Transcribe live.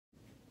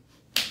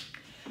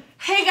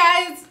Hey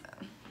guys!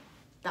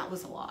 That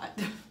was a lot.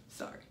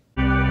 Sorry.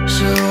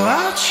 So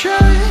I'll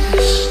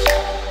trust.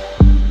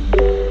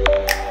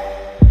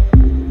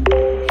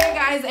 Hey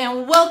guys,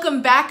 and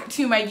welcome back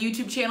to my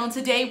YouTube channel.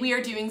 Today we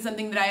are doing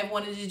something that I have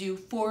wanted to do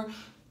for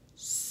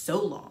so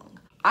long.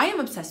 I am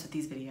obsessed with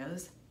these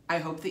videos. I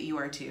hope that you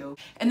are too.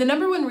 And the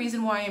number one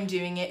reason why I'm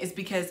doing it is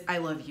because I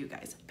love you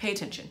guys. Pay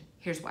attention.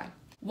 Here's why.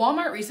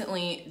 Walmart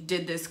recently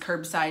did this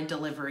curbside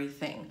delivery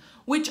thing,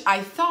 which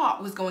I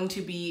thought was going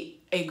to be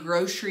a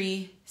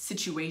grocery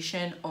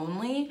situation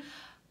only,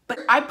 but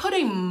I put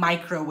a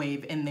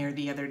microwave in there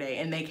the other day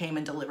and they came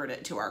and delivered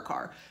it to our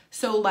car.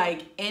 So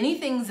like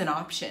anything's an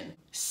option.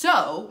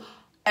 So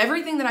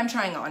everything that I'm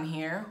trying on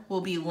here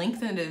will be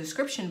linked in the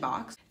description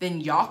box. Then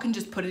y'all can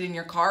just put it in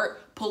your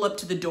cart, pull up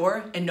to the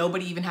door, and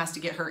nobody even has to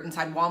get hurt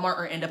inside Walmart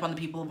or end up on the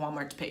People of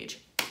Walmart's page.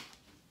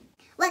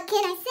 What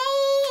can I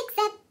say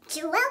except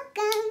you're welcome?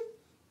 You're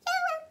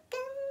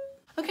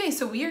welcome. Okay,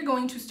 so we are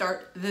going to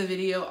start the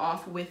video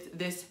off with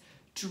this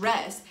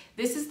dress.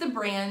 This is the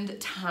brand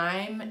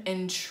Time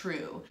and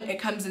True. It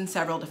comes in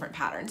several different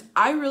patterns.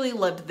 I really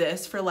loved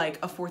this for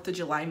like a 4th of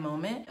July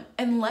moment.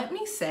 And let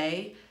me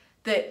say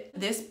that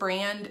this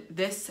brand,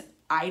 this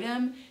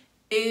item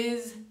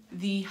is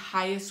the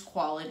highest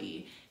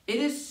quality. It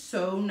is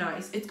so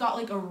nice. It's got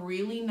like a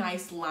really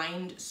nice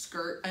lined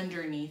skirt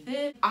underneath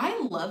it. I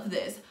love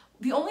this.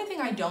 The only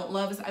thing I don't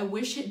love is I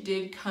wish it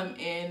did come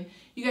in.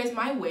 You guys,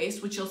 my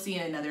waist, which you'll see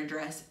in another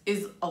dress,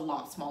 is a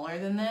lot smaller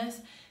than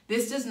this.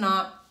 This does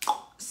not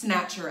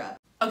snatch her up.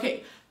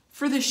 Okay,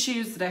 for the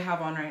shoes that I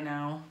have on right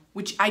now,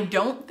 which I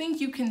don't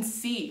think you can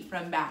see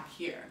from back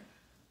here.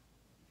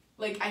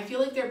 Like, I feel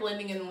like they're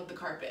blending in with the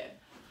carpet.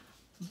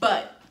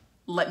 But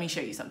let me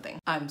show you something.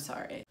 I'm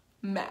sorry.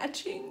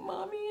 Matching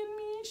mommy and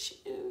me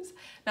shoes.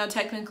 Now,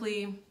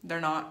 technically, they're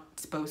not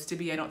supposed to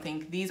be, I don't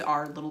think. These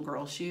are little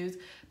girl shoes,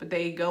 but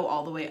they go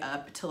all the way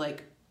up to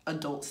like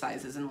adult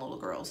sizes in little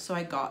girls. So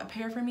I got a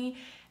pair for me.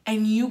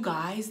 And you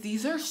guys,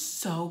 these are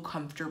so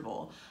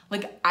comfortable.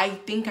 Like, I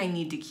think I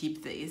need to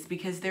keep these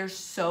because they're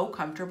so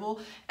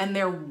comfortable and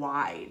they're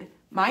wide.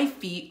 My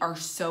feet are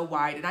so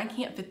wide and I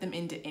can't fit them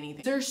into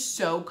anything. They're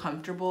so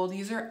comfortable.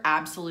 These are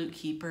absolute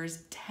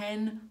keepers.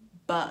 10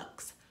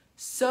 bucks.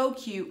 So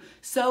cute,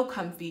 so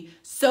comfy,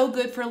 so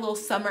good for a little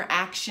summer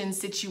action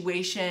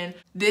situation.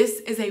 This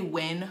is a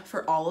win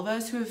for all of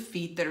us who have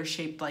feet that are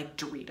shaped like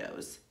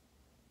Doritos.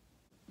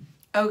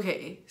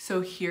 Okay,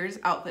 so here's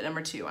outfit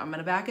number 2. I'm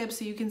gonna back up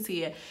so you can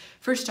see it.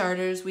 For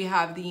starters, we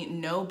have the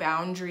No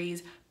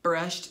Boundaries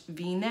brushed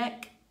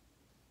V-neck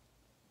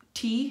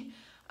tee.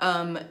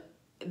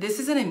 This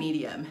is in a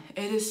medium.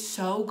 It is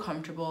so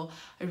comfortable.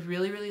 I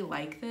really, really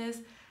like this.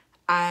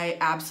 I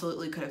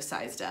absolutely could have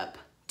sized up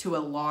to a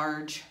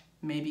large,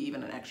 maybe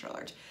even an extra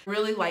large. I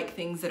really like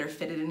things that are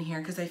fitted in here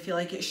because I feel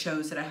like it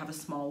shows that I have a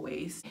small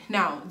waist.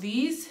 Now,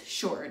 these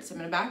shorts, I'm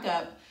gonna back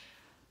up.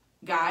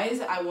 Guys,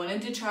 I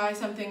wanted to try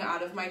something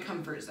out of my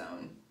comfort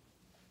zone.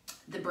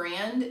 The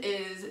brand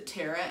is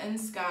Terra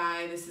and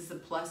Sky. This is a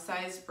plus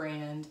size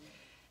brand.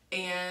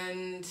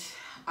 And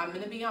I'm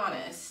gonna be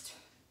honest,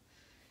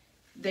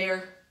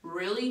 they're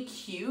really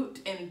cute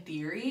in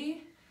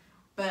theory,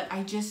 but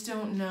I just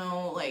don't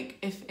know like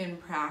if in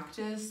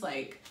practice,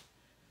 like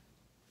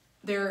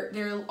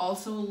they're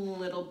also a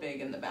little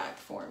big in the back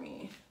for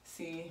me,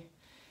 see?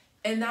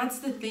 And that's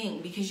the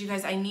thing, because you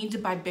guys, I need to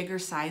buy bigger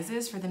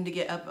sizes for them to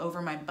get up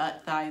over my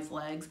butt, thighs,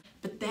 legs.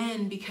 But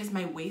then because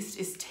my waist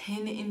is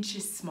 10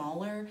 inches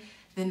smaller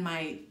than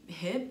my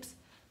hips,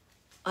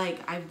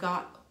 like I've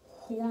got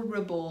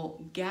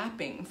horrible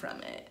gapping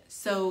from it.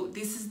 So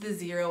this is the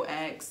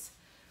 0X.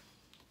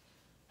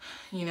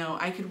 You know,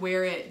 I could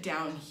wear it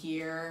down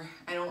here.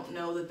 I don't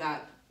know that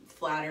that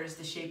flatters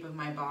the shape of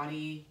my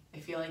body. I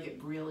feel like it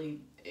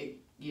really,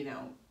 you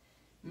know,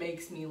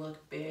 makes me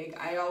look big.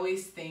 I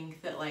always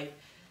think that like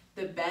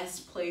the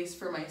best place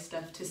for my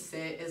stuff to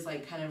sit is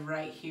like kind of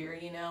right here,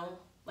 you know,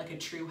 like a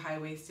true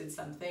high-waisted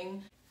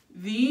something.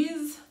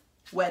 These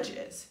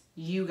wedges,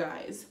 you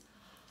guys,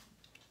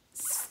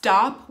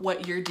 stop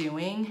what you're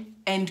doing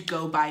and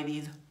go buy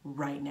these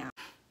right now.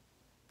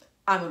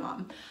 I'm a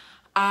mom.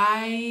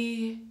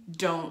 I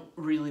don't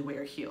really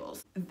wear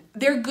heels.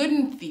 They're good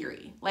in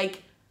theory.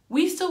 Like,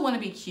 we still want to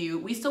be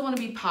cute. We still want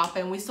to be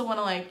poppin'. We still want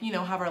to like, you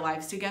know, have our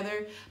lives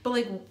together. But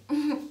like,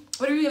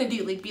 what are we going to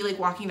do? Like be like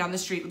walking down the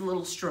street with a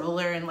little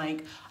stroller and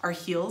like our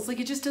heels? Like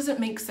it just doesn't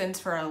make sense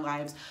for our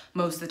lives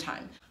most of the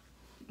time.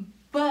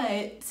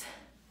 But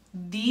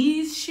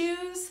these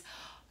shoes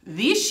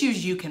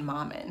you can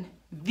mom in.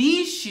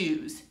 These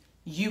shoes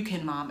you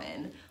can mom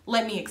in.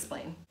 Let me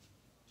explain.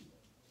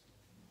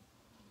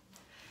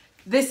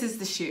 This is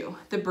the shoe.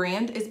 The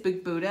brand is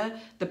Big Buddha.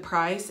 The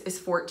price is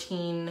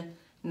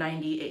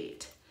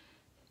 $14.98.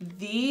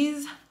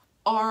 These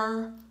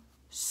are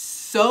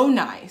so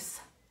nice,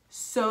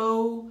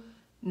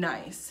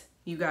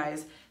 you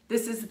guys.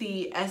 This is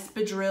the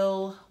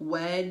espadrille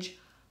wedge.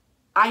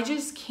 I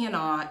just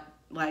cannot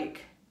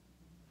like,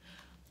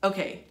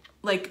 okay,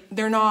 like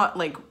they're not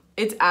like,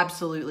 it's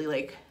absolutely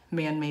like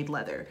man-made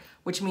leather,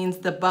 which means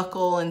the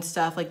buckle and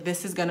stuff, like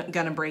this is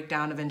gonna break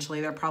down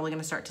eventually. They're probably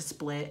gonna start to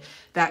split,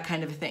 that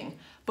kind of thing.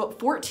 But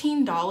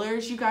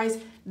 $14, you guys,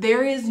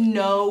 there is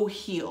no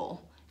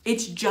heel.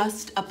 It's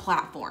just a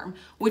platform,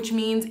 which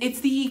means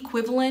it's the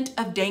equivalent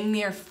of dang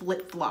near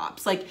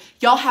flip-flops. Like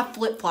y'all have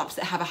flip-flops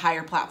that have a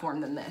higher platform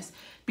than this,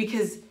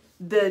 because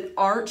the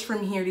arch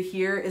from here to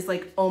here is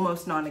like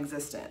almost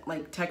non-existent.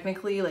 Like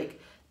technically, like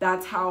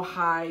that's how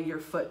high your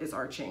foot is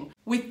arching.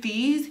 With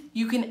these,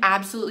 you can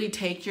absolutely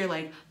take your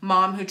like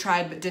mom who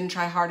tried but didn't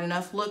try hard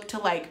enough look to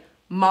like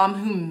mom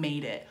who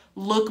made it.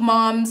 Look,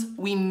 moms,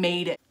 we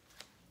made it.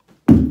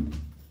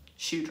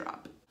 Shoe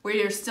drop.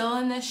 We are still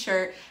in this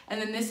shirt,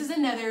 and then this is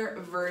another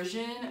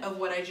version of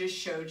what I just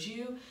showed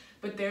you,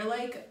 but they're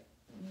like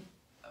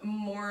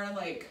more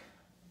like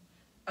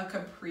a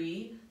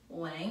capri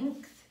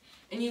length.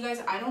 And you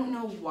guys, I don't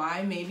know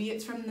why, maybe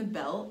it's from the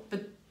belt,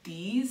 but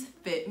these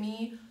fit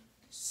me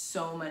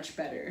so much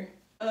better.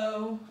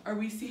 Oh, are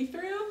we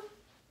see-through?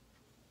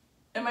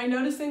 Am I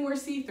noticing we're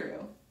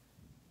see-through?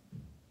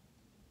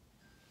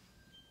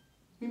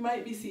 We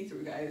might be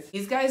see-through, guys.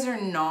 These guys are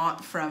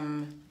not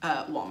from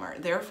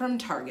Walmart. They're from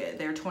Target.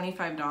 They're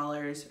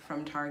 $25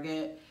 from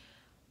Target.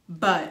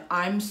 But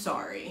I'm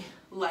sorry.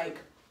 Like,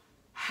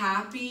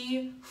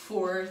 happy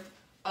 4th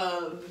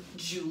of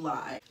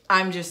July.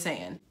 I'm just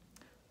saying.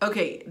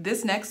 Okay,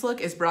 this next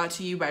look is brought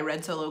to you by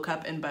Red Solo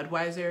Cup and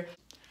Budweiser.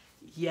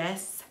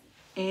 Yes,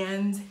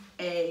 and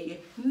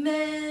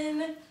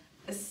amen.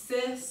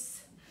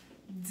 Sis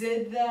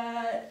did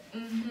that.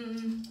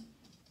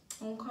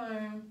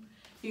 Okay.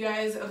 You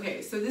guys,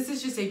 okay, so this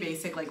is just a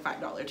basic like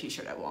 $5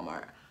 t-shirt at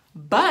Walmart,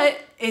 but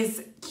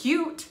it's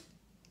cute.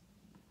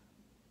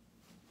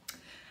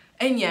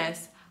 And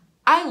yes,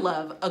 I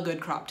love a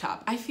good crop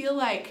top. I feel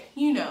like,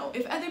 you know,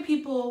 if other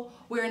people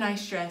wear a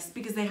nice dress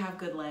because they have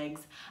good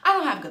legs, I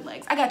don't have good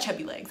legs. I got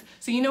chubby legs.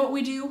 So you know what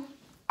we do?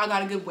 I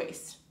got a good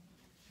waist.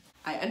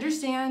 I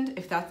understand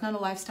if that's not a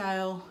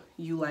lifestyle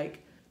you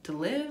like to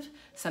live.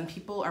 Some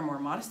people are more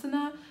modest than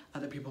that.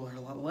 Other people are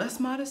a lot less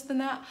modest than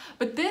that.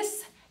 But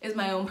this is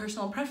my own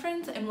personal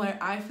preference and what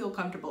I feel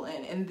comfortable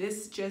in. And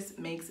this just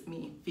makes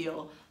me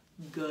feel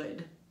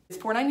good. It's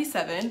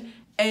 $4.97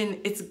 and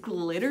it's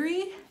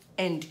glittery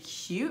and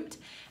cute.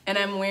 And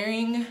I'm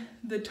wearing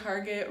the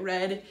Target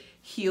red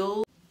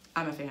heel.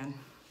 I'm a fan.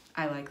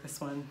 I like this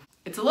one.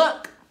 It's a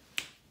look.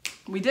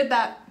 We did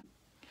that.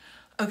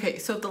 Okay,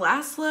 so if the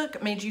last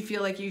look made you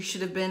feel like you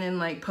should have been in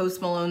like Post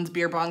Malone's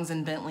Beer Bongs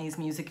and Bentley's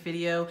music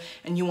video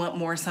and you want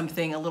more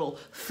something a little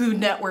Food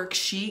Network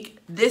chic,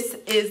 this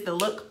is the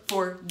look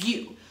for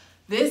you.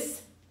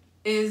 This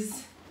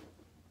is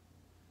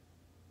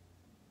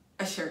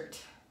a shirt.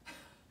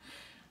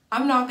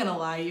 I'm not gonna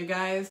lie, you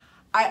guys.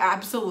 I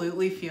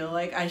absolutely feel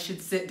like I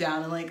should sit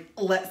down and like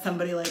let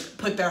somebody like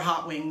put their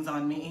hot wings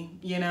on me,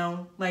 you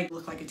know? Like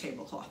look like a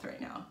tablecloth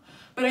right now.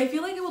 But I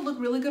feel like it would look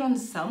really good on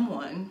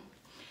someone.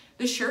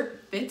 The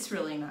shirt fits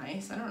really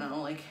nice. I don't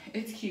know, like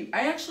it's cute.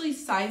 I actually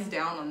sized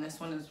down on this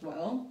one as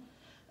well.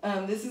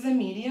 This is a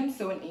medium,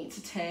 so an 8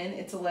 to 10.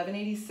 It's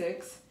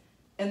 $11.86,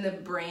 and the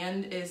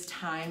brand is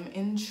Time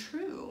and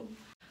True.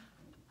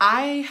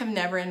 I have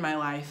never in my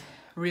life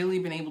really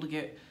been able to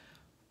get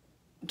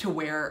to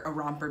wear a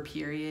romper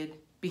period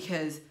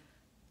because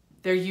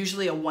they're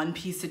usually a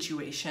one-piece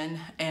situation,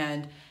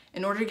 and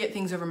in order to get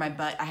things over my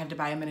butt, I have to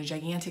buy them in a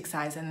gigantic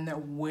size, and then they're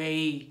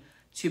way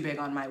too big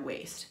on my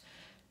waist.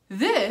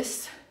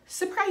 This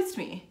surprised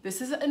me. This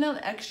is an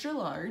extra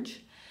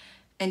large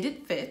and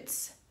it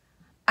fits.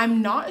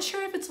 I'm not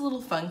sure if it's a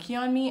little funky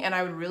on me, and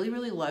I would really,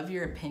 really love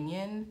your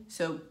opinion.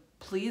 So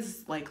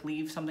please like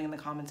leave something in the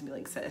comments and be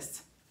like,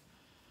 sis,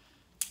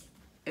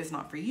 it's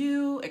not for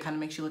you. It kind of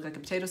makes you look like a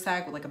potato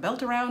sack with like a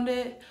belt around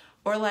it,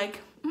 or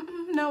like,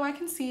 no, I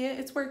can see it.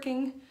 It's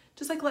working.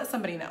 Just like let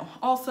somebody know.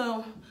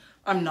 Also,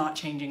 I'm not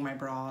changing my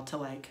bra to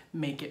like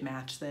make it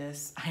match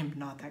this. I'm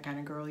not that kind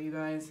of girl, you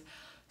guys.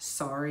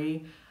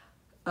 Sorry.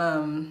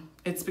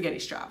 It's spaghetti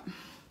strap.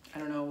 I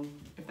don't know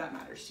if that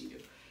matters to you,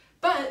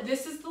 but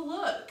this is the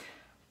look.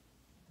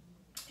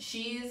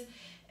 She's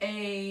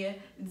a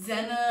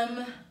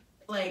denim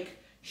like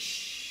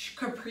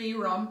capri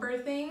romper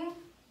thing.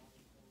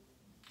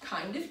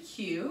 Kind of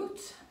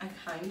cute. I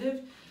kind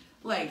of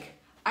like,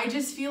 I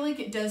just feel like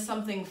it does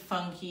something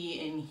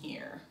funky in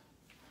here.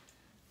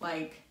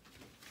 Like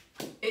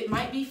it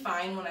might be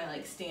fine when I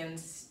like stand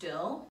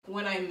still.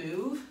 When I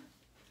move,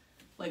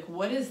 like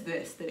what is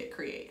this that it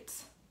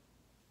creates?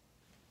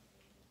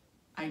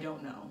 I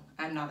don't know.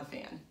 I'm not a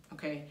fan,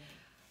 okay?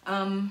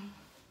 The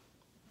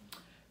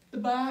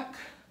back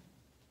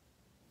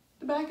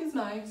is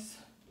nice.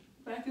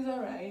 The back is all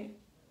right.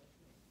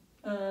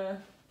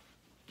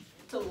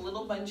 It's a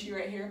little bunchy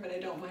right here, but I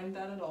don't mind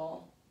that at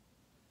all.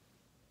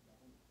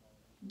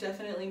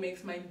 Definitely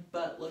makes my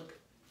butt look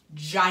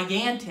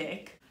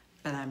gigantic,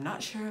 but I'm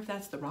not sure if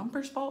that's the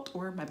romper's fault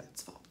or my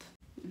butt's fault.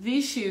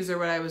 These shoes are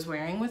what I was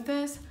wearing with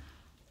this.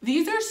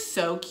 These are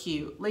so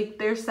cute. Like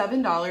they're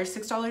 $7,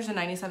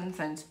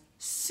 $6.97.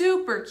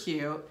 Super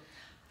cute.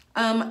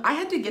 I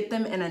had to get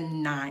them in a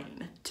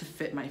 9 to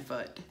fit my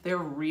foot. They're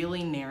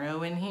really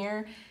narrow in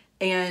here,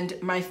 and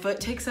my foot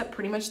takes up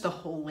pretty much the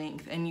whole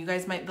length. And you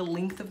guys might, the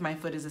length of my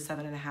foot is a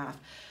 7.5.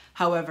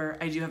 However,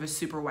 I do have a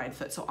super wide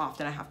foot, so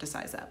often I have to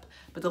size up.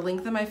 But the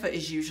length of my foot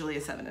is usually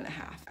a 7.5.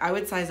 I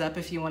would size up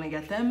if you want to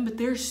get them, but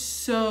they're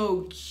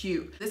so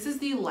cute. This is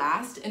the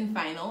last and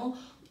final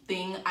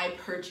thing I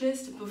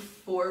purchased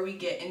before we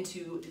get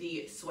into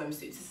the swimsuits.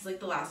 This is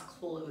like the last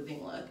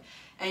clothing look.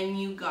 And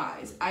you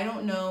guys, I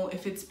don't know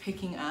if it's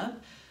picking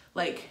up.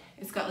 Like,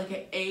 it's got like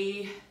an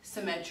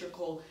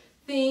asymmetrical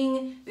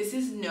thing. This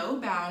is no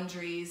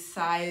boundaries,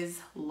 size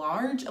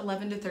large,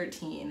 11 to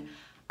 13.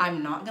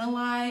 I'm not gonna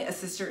lie, a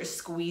sister is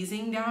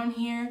squeezing down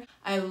here.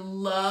 I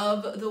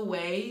love the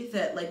way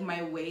that like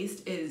my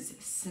waist is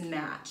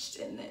snatched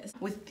in this.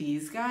 With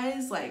these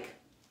guys, like,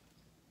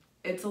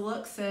 it's a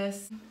look,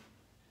 sis.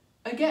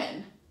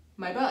 Again,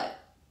 my butt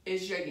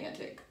is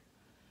gigantic.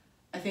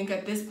 I think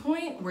at this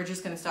point, we're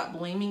just gonna stop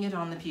blaming it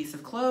on the piece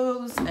of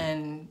clothes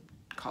and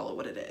call it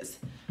what it is.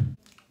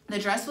 The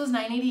dress was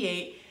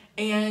 $9.88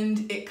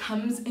 and it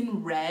comes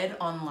in red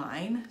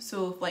online.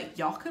 So if like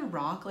y'all could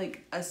rock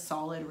like a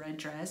solid red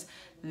dress,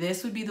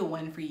 this would be the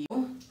one for you.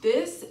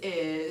 This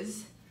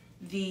is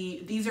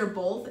these are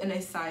both in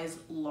a size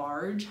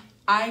large.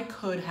 I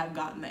could have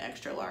gotten the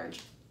extra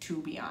large,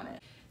 to be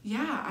honest.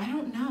 Yeah, I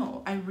don't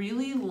know. I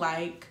really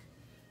like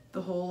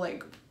the whole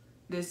like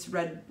this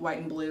red, white,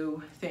 and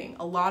blue thing.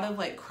 A lot of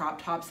like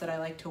crop tops that I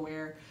like to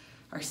wear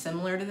are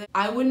similar to this.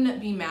 I wouldn't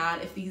be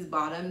mad if these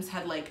bottoms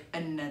had like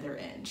another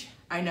inch.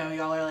 I know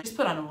y'all are like, just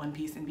put on a one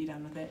piece and be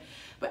done with it.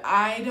 But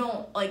I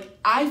don't like,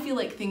 I feel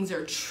like things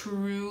are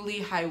truly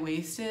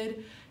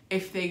high-waisted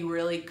if they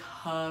really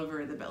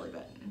cover the belly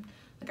button.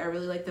 Like I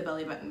really like the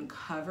belly button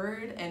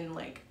covered and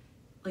like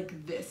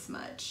this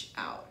much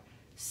out.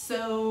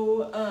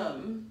 So,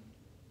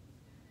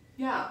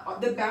 yeah,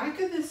 the back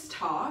of this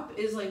top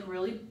is like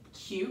really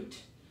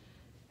cute.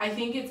 I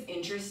think it's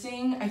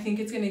interesting. I think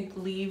it's gonna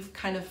leave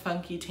kind of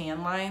funky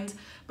tan lines,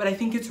 but I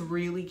think it's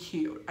really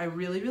cute. I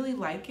really, really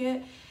like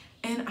it.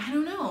 And I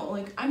don't know,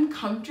 like I'm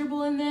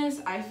comfortable in this.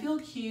 I feel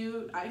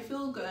cute, I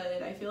feel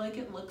good. I feel like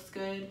it looks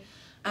good.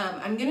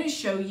 I'm gonna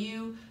show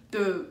you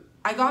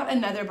I got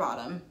another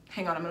bottom.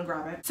 Hang on, I'm gonna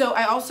grab it. So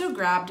I also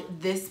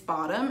grabbed this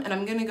bottom and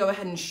I'm gonna go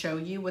ahead and show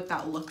you what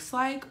that looks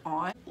like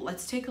on.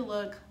 Let's take a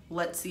look,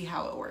 let's see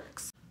how it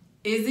works.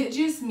 Is it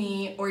just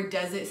me or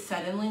does it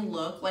suddenly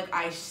look like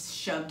I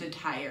shoved a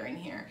tire in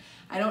here?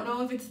 I don't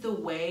know if it's the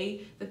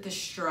way that the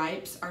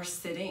stripes are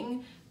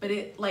sitting, but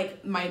it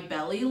like my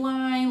belly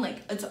line,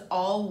 like it's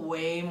all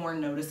way more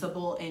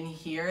noticeable in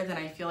here than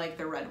I feel like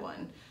the red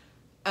one.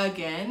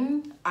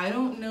 Again, I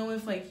don't know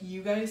if like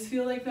you guys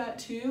feel like that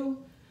too,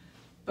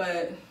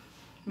 but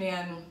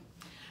man,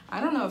 I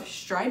don't know if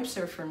stripes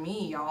are for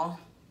me, y'all.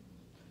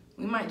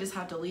 We might just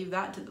have to leave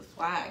that to the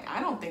flag.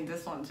 I don't think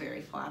this one's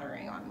very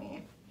flattering on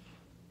me.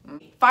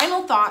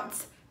 Final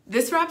thoughts.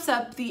 This wraps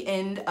up the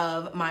end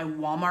of my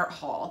Walmart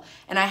haul.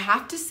 And I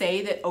have to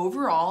say that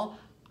overall,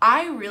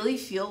 I really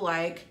feel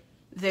like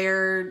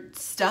their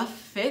stuff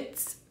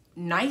fits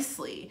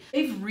nicely.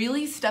 They've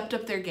really stepped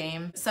up their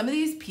game. Some of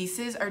these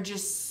pieces are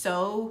just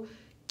so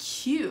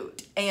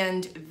cute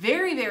and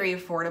very, very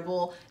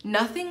affordable.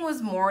 Nothing was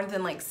more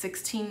than like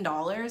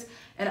 $16.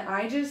 And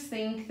I just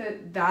think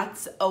that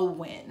that's a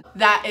win.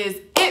 That is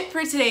it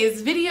for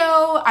today's video.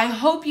 I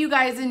hope you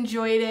guys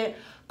enjoyed it.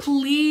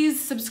 Please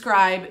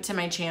subscribe to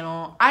my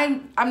channel.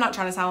 I'm not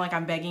trying to sound like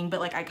I'm begging, but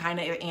like I kind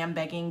of am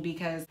begging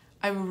because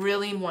I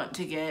really want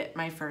to get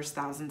my first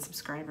 1,000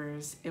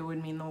 subscribers. It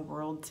would mean the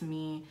world to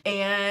me.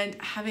 And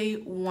have a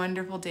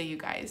wonderful day, you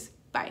guys.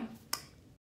 Bye.